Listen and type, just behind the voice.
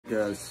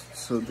Guys,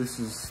 so this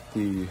is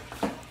the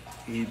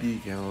 80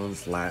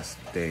 gallons last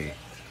day.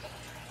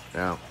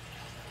 Now,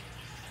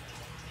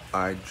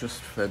 I just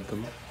fed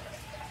them.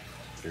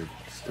 They're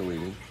still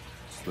eating.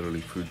 It's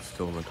literally food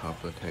still on the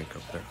top of the tank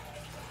up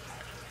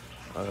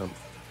there.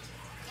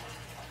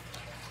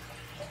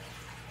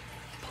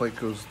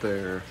 Placo's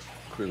there,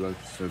 krill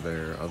are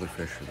there, other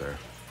fish are there.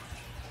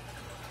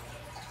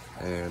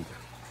 And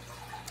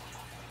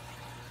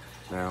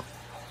now,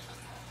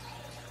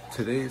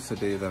 today is the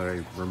day that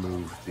I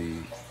remove the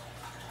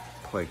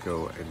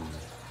Placo and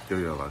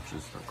yo-yo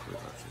lunches, not krill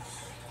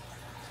lunches.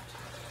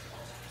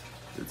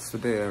 It's the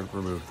day I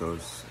remove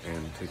those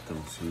and take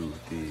them to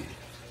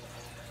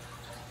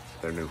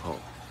their new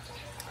home.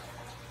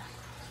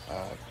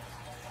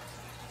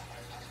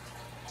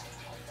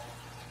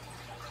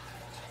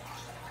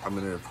 I'm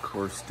gonna, of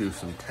course, do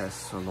some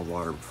tests on the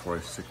water before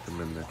I stick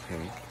them in the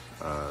tank.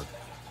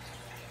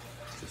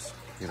 Just,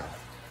 you know,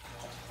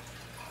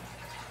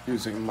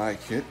 using my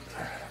kit.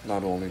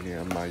 Not only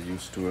am I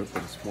used to it,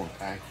 but it's more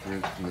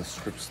accurate than the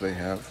strips they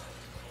have.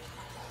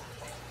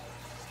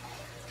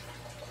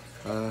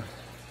 And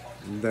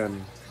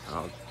then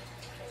I'll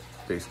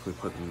basically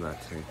put them in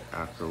that tank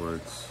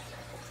afterwards,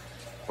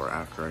 or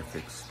after I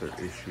fix their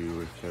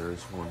issue, if there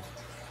is one.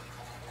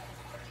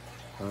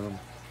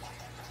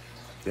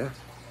 Yeah.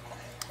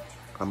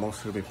 I'm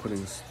also going to be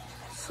putting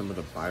some of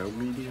the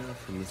biomedia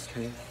from this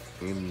tank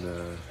in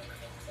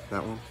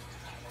that one.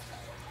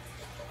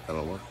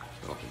 That'll work.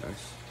 That'll be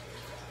nice.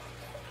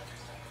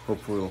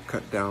 Hopefully it'll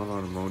cut down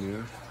on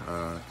ammonia,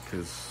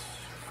 because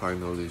if I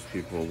know these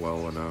people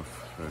well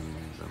enough, and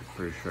I'm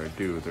pretty sure I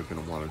do, they're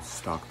going to want to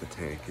stock the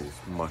tank as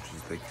much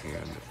as they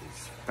can,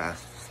 as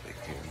fast as they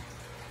can,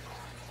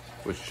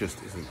 which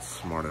just isn't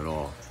smart at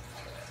all.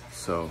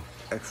 So,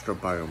 extra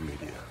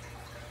biomedia.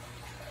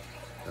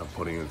 I'm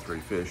putting in 3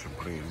 fish, I'm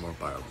putting in more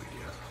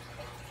biomedia.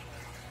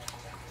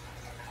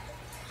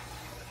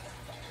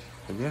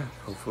 And yeah,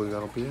 hopefully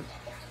that'll be it.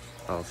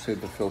 I'll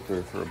save the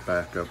filter for a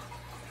backup.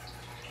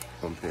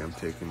 One thing I'm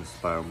taking is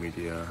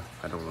biomedia.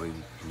 I don't really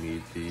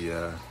need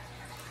the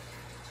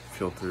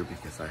filter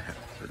because I have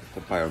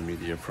the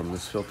biomedia from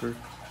this filter,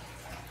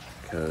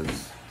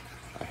 because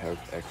I have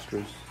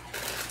extras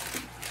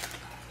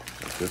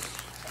like this.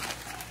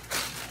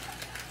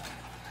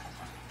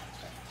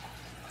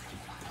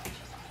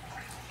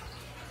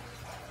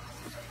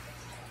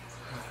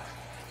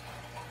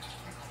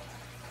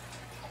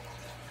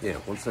 Yeah,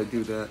 once I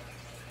do that,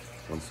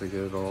 once I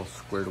get it all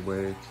squared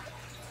away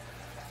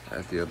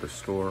at the other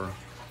store,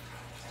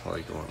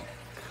 probably go on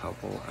a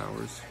couple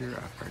hours here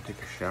after I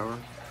take a shower.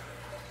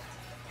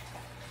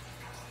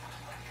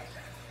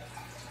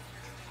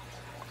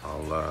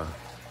 I'll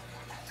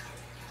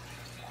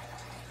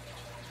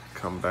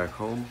come back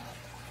home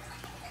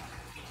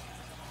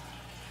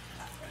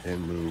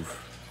and move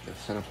the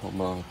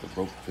Cenopoma, the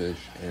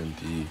ropefish, and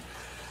the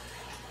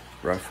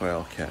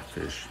Raphael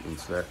catfish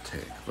into that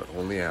tank, but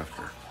only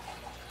after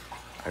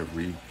I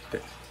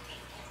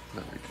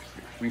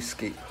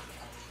rescape.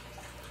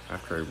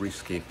 After I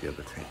rescape the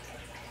other tank,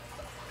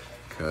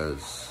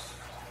 because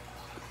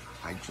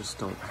I just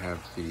don't have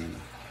the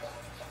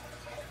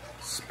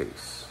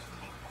space,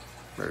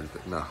 or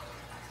not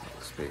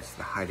the space,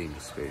 the hiding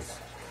space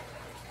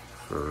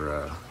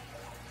for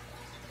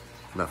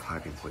enough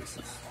hiding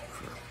places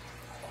for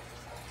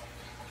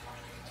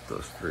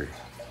those 3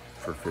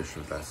 for fish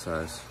of that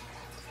size.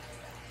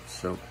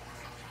 So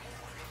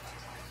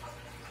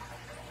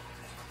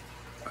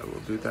I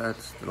will do that.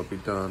 It'll be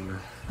done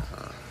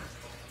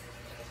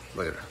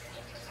later,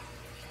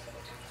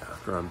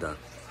 after I'm done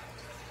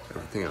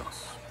everything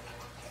else.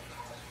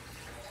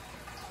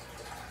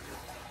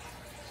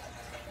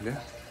 Yeah,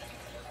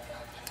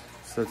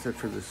 so that's it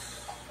for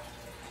this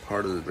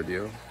part of the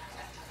video.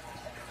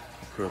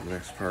 I'll put up the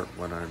next part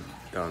when I'm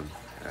done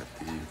at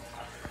the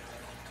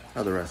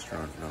other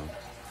restaurant, and I'll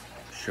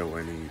show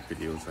any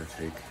videos I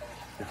take,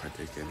 if I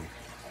take any.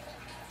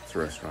 It's a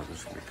restaurant,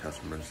 there's gonna be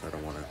customers. I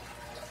don't want to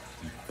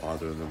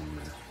bother them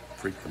and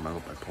freak them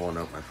out by pulling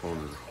out my phone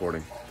and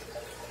recording.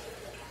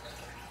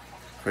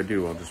 If I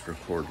do, I'll just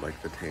record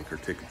like the tank or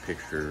take a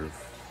picture of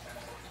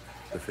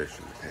the fish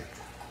in the tank.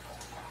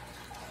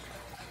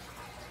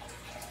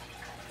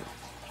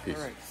 Peace.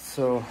 Alright,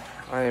 so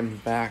I am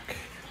back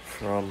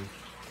from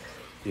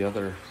the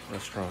other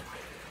restaurant,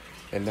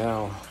 and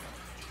now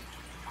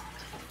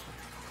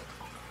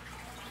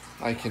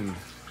I can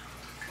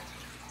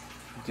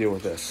deal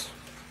with this.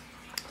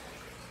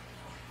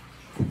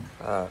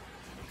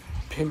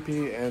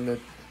 Pimpy and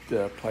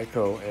the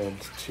Placo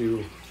and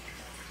 2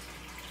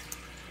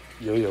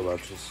 yo-yo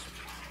lunches.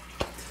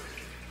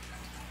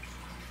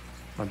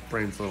 My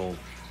brain's a little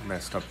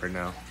messed up right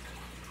now.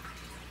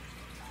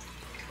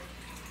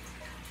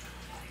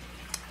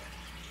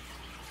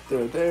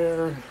 They're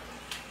there.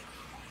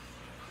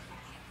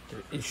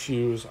 Their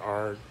issues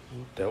are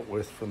dealt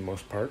with for the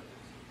most part.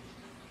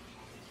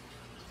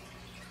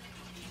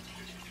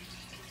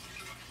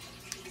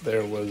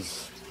 There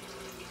was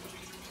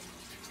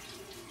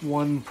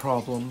one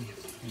problem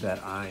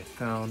that I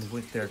found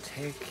with their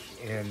tank,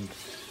 and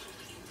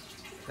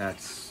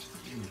that's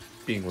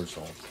being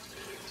resolved.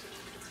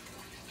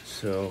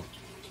 So,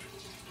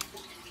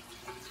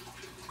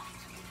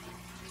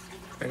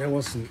 and it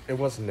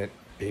wasn't a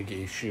big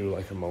issue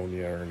like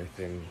ammonia or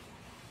anything.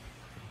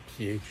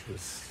 pH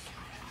was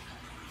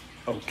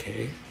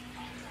okay.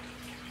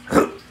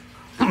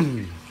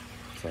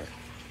 Sorry.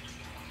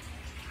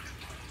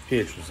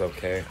 pH was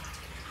okay.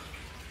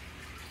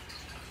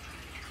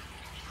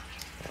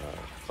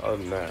 Other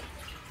than that,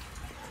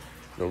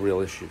 no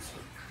real issues.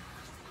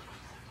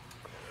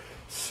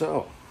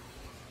 So,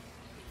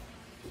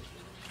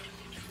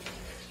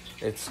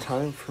 it's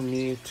time for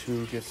me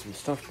to get some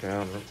stuff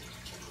done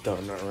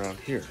around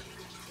here.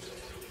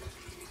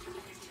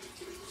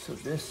 So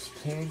this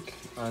tank,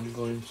 I'm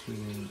going to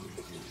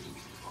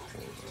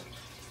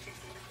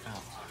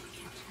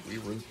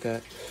reroute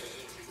that.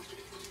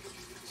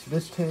 So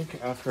this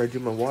tank, after I do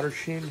my water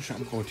change,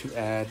 I'm going to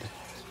add,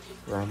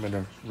 or I'm going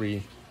to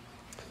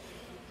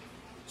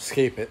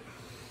escape it.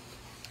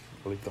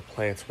 Leave the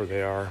plants where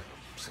they are. I'm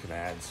just going to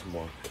add some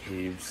more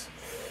caves.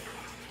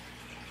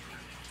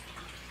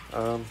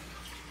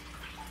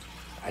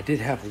 I did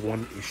have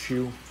one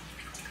issue.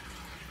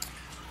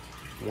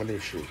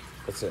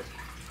 That's it.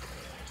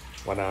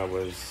 When I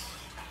was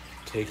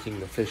taking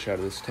the fish out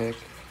of this tank,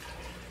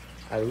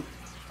 I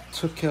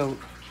took out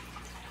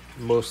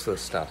most of the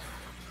stuff,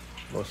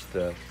 most of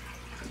the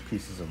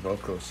pieces of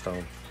Velcro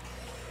stone,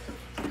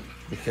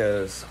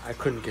 because I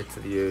couldn't get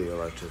to the yo-yo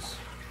ledges.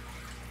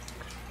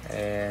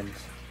 And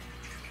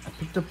I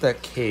picked up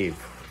that cave,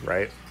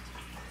 right?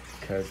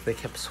 Because they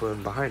kept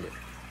swimming behind it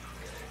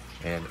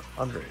and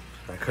under it.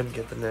 I couldn't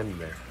get the net in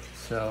there.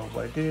 So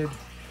what I did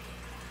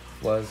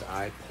was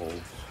I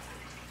pulled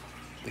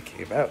the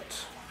cave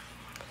out.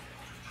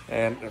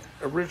 And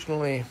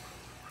originally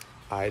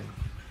I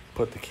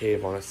put the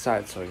cave on its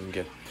side so I can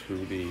get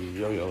to the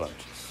yo-yo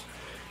ledges.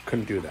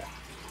 Couldn't do that.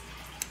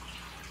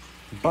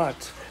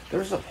 But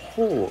there's a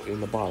hole in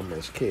the bottom of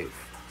this cave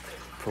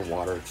for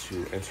water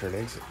to enter and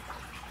exit.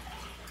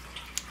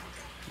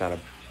 Not a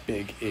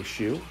big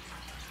issue,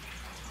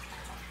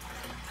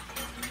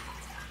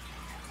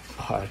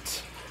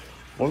 but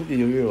one of the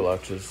yo-yo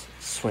ledges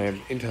swam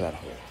into that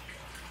hole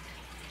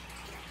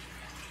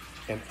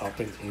and up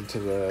and into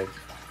the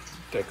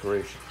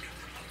decoration,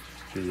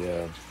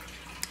 the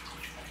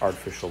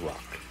artificial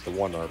rock, the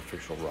one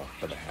artificial rock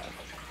that I have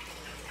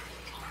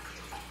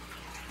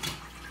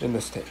in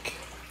this tank.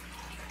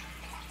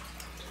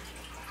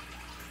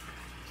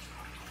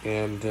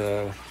 And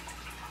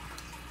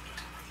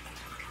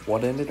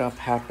what ended up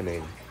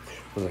happening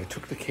was I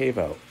took the cave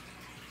out.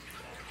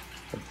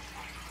 I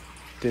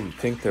didn't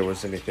think there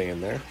was anything in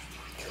there,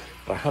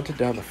 but I hunted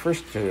down the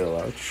first yo-yo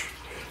ledge.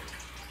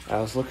 I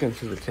was looking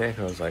through the tank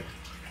and I was like,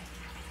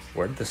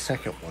 where did the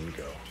second one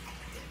go?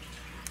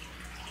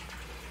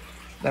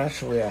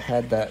 Naturally, I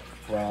had that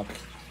rock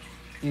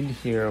in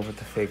here with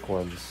the fake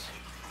ones.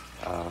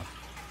 And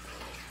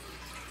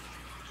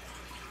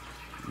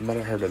then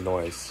I heard a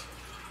noise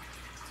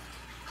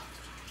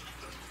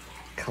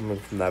coming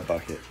from that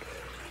bucket.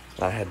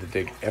 And I had to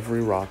dig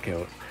every rock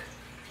out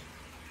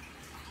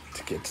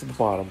to get to the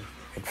bottom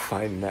and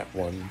find that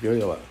one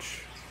yo-yo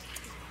ledge.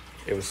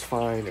 It was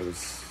fine. It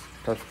was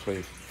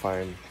perfectly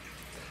fine.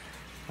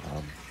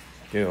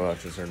 Yo-yo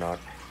ledges are not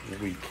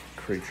weak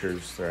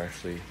creatures. They're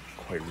actually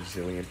quite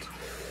resilient.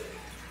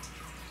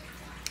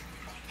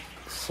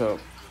 So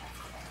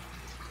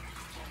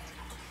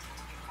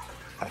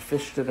I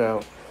fished it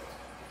out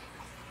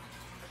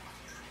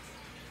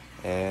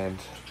and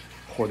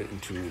poured it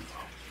into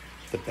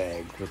the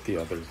bag with the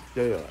other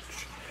yo-yo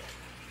ledge.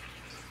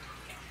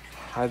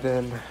 I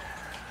then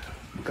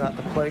got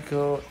the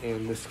Pleco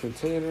in this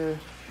container,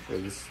 or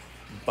this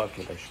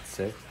bucket I should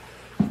say,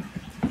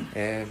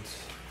 and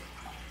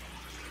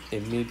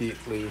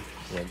immediately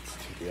went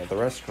to the other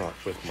restaurant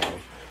with my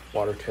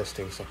water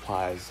testing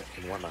supplies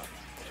and whatnot.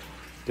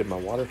 Did my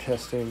water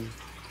testing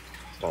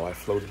while I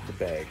floated the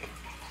bag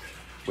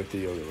with the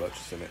yo-yo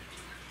ledges in it.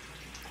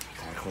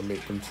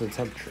 Acclimate them to the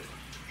temperature.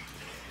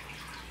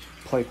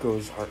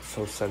 Plecos aren't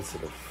so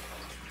sensitive.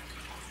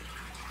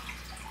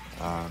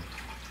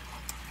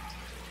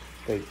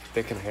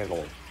 They can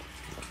handle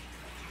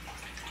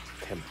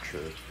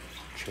temperature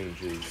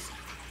changes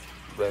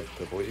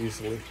relatively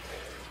easily,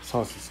 as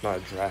long as it's not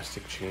a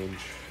drastic change.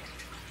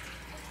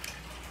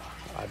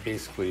 I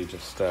basically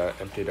just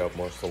emptied out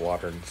most of the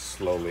water and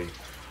slowly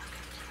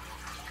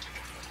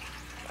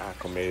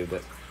acclimated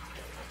it.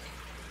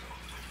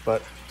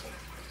 But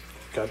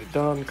got it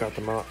done, got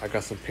them out. I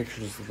got some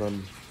pictures of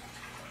them.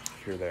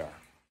 Here they are.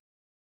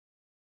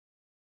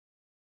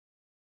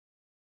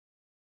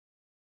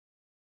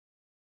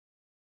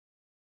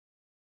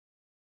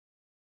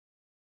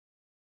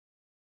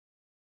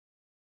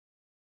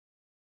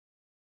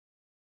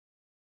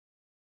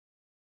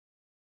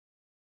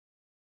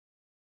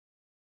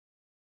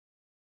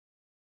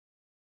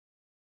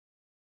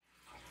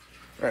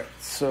 Alright,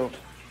 so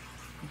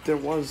there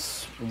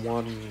was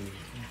one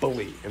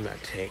bully in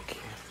that tank,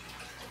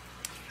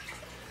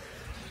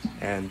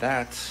 and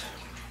that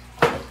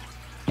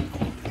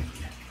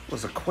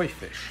was a koi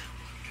fish.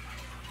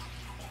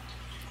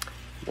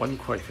 One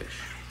koi fish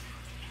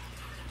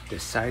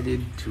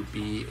decided to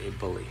be a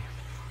bully.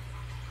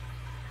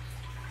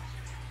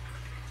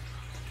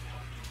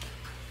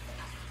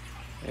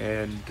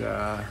 And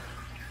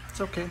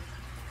it's okay.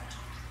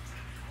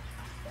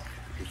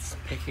 It's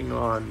picking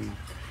on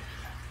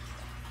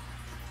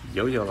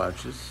yo-yo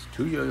louches,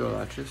 2 yo-yo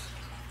louches,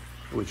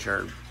 which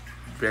are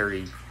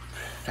very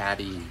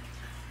fatty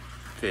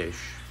fish.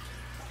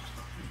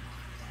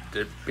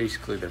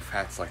 Basically their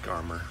fat's like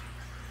armor.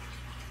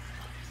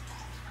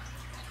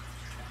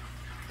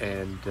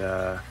 And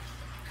a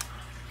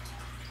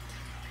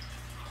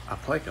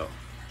pleco.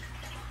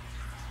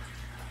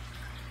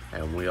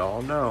 And we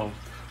all know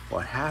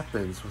what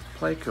happens with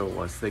pleco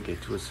once they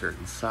get to a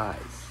certain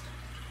size.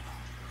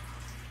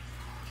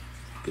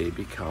 They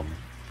become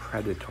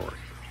predatory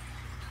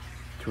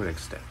to an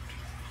extent.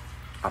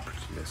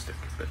 Opportunistic,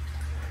 but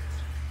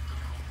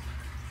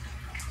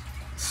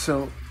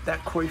so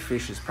that koi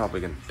fish is probably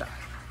going to die.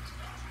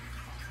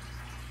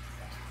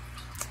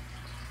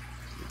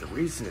 The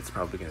reason it's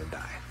probably going to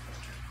die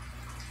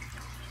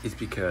is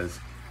because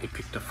it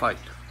picked a fight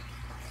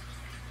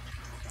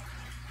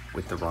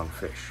with the wrong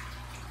fish.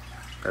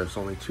 There's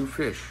only 2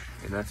 fish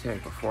in that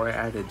tank before I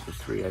added the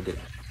 3 I did.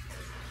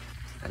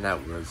 And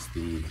that was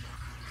the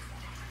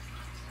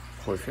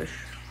koi fish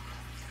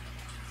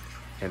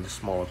and the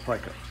smaller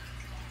pleco.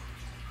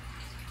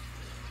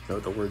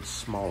 Note the word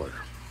smaller.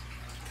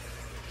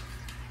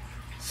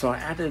 So I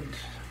added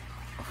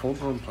a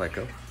full-grown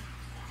pleco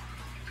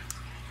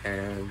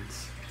and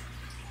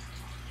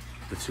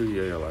the 2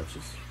 yo-yo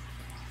louches,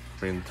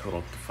 bringing the total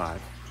up to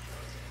 5.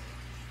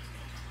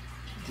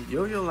 The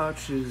yo-yo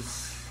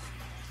louches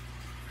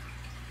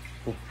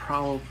will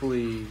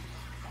probably,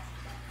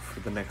 for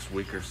the next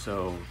week or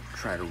so,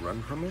 try to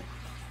run from it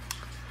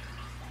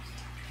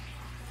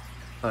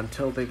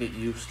until they get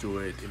used to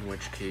it, in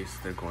which case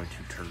they're going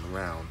to turn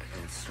around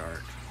and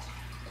start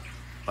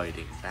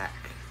biting back.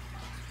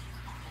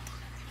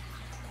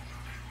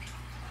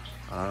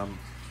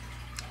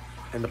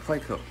 And the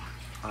pleco,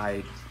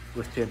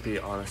 with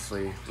Pimpy,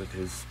 honestly, with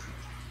his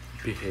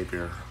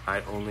behavior,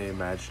 I only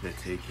imagine it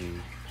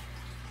taking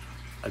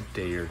a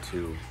day or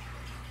 2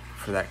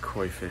 for that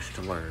koi fish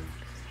to learn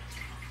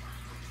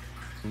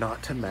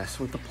not to mess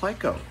with the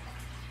pleco.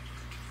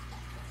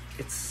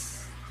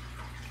 It's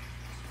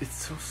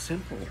so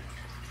simple.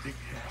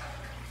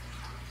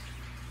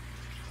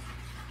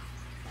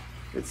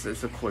 It's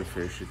a koi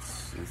fish.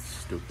 It's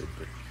stupid,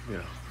 but you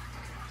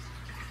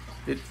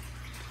know,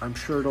 I'm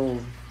sure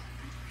it'll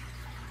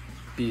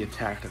be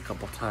attacked a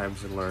couple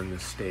times and learn to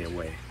stay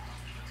away.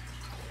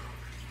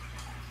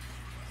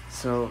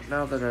 So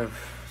now that I've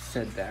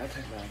said that,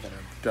 now that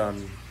I've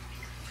done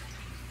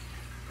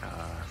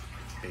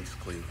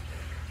basically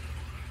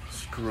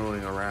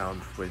screwing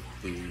around with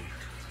the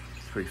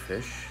 3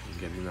 fish and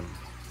getting them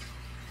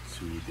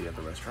to the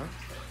other restaurant,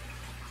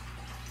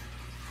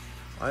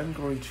 I'm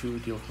going to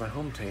deal with my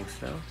home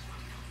tanks now.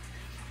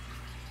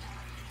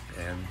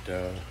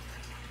 And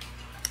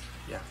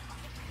yeah.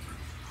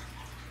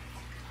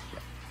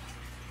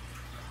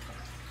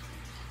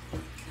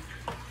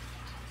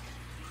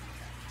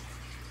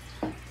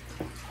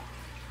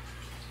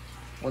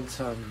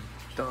 Once I'm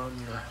done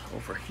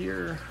over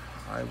here,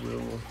 I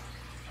will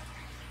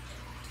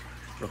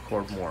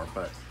record more,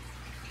 but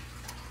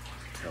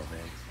till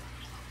then,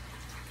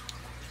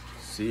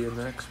 see you in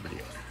the next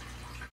video.